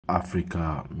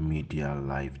Africa Media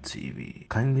Live TV.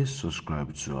 Kindly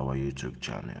subscribe to our YouTube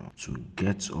channel to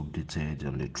get updated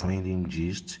on the trending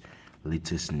gist,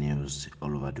 latest news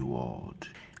all over the world.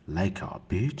 Like our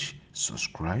page,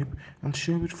 subscribe, and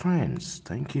share with friends.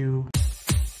 Thank you.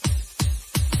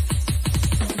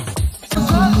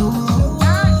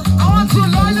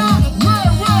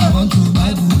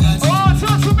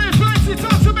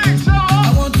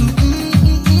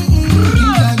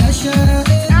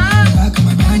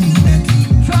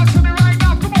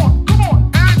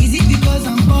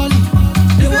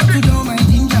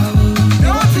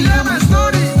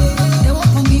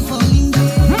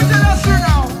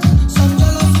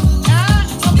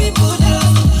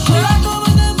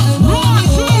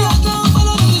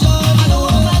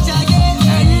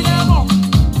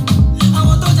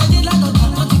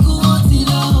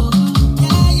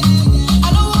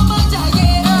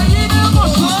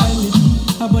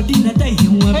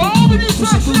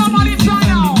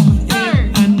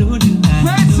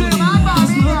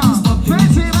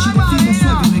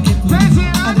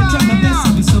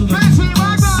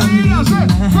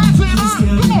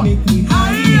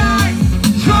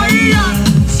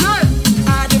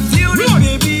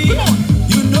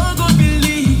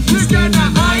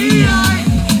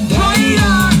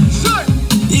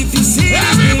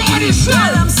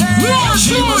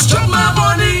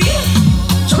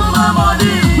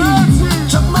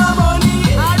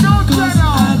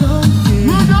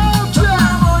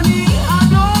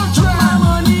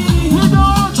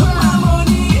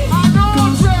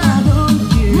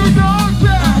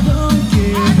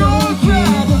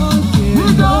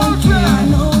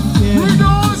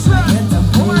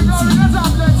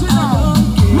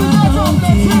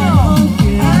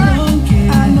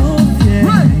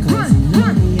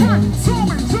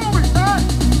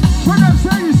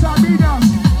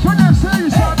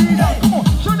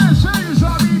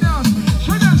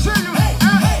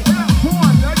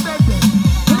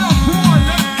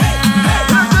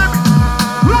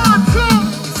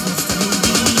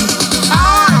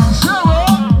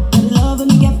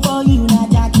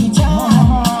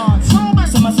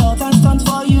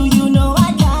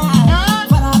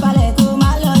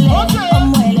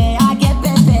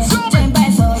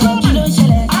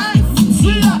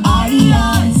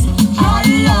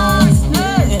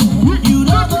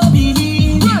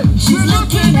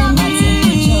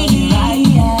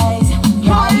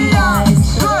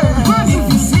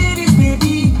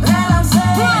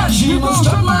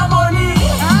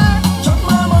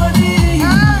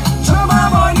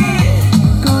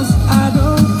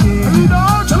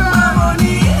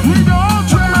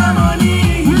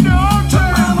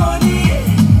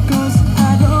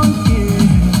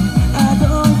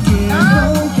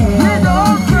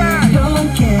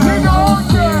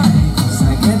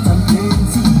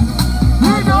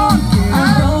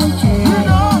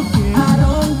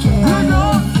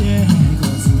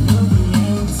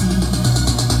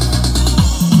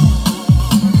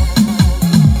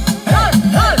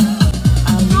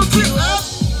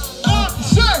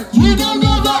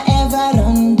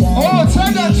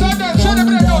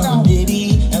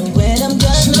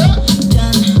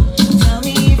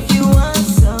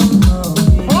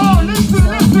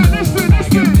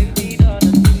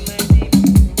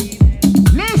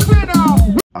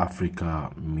 Africa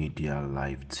Media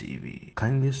Live TV.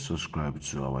 Kindly subscribe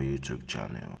to our YouTube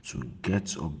channel to get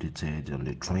updated on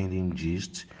the trending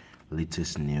gist,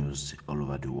 latest news all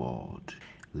over the world.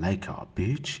 Like our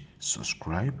page,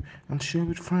 subscribe, and share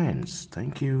with friends.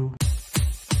 Thank you.